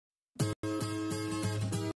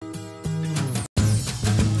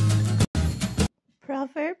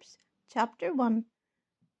Proverbs chapter 1,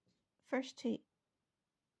 verse 2.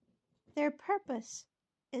 Their purpose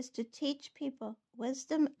is to teach people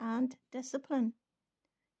wisdom and discipline,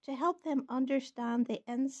 to help them understand the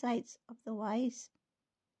insights of the wise.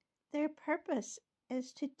 Their purpose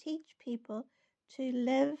is to teach people to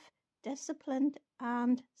live disciplined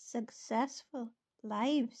and successful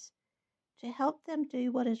lives, to help them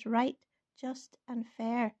do what is right, just, and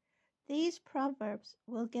fair. These proverbs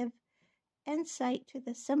will give insight to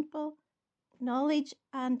the simple, knowledge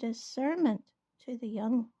and discernment to the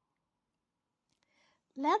young.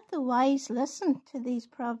 Let the wise listen to these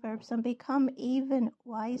proverbs and become even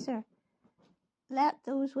wiser. Let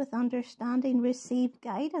those with understanding receive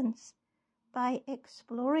guidance by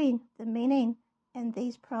exploring the meaning in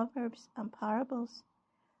these proverbs and parables,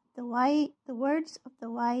 the words of the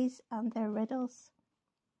wise and their riddles.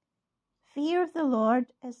 Fear of the Lord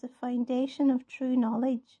is the foundation of true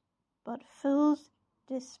knowledge, but fools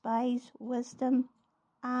despise wisdom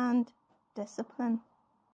and discipline.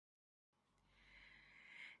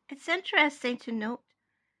 It's interesting to note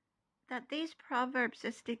that these proverbs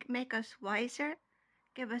is to make us wiser,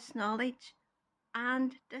 give us knowledge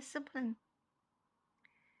and discipline.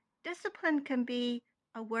 Discipline can be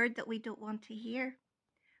a word that we don't want to hear,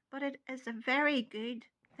 but it is a very good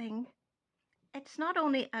thing. It's not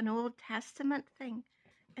only an Old Testament thing,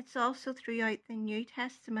 it's also throughout the New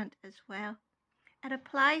Testament as well. It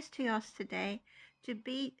applies to us today to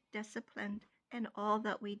be disciplined in all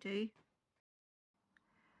that we do.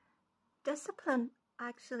 Discipline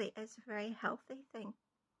actually is a very healthy thing.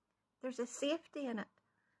 There's a safety in it,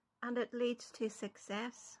 and it leads to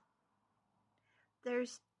success.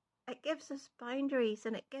 It gives us boundaries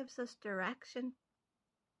and it gives us direction.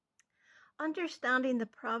 Understanding the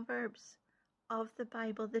proverbs of the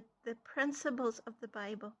Bible, the principles of the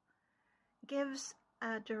Bible, gives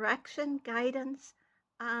direction, guidance,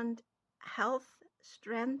 and health,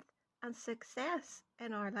 strength, and success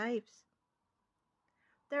in our lives.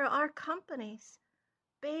 There are companies,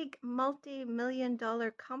 big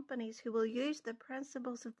multi-million-dollar companies, who will use the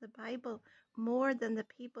principles of the Bible more than the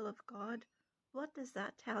people of God. What does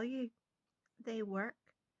that tell you? They work.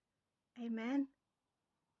 Amen.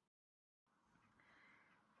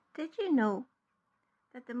 Did you know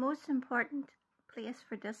that the most important place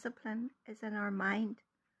for discipline is in our mind?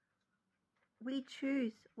 We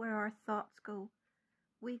choose where our thoughts go.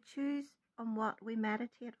 We choose on what we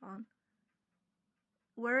meditate on.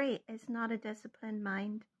 Worry is not a disciplined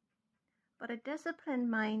mind, but a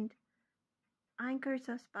disciplined mind anchors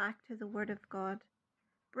us back to the Word of God,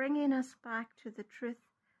 bringing us back to the truth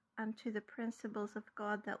and to the principles of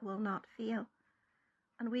God that will not fail.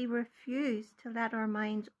 And we refuse to let our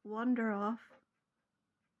minds wander off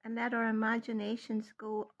and let our imaginations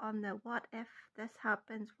go on the what if this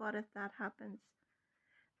happens, what if that happens.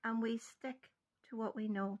 And we stick to what we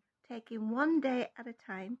know, taking one day at a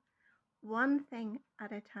time, one thing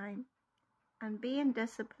at a time, and being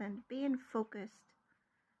disciplined, being focused,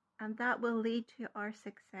 and that will lead to our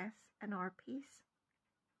success and our peace.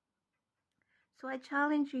 So I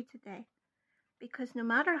challenge you today, because no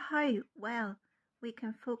matter how well we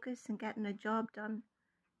can focus on getting a job done,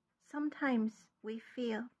 sometimes we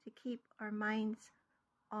fail to keep our minds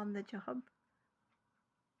on the job.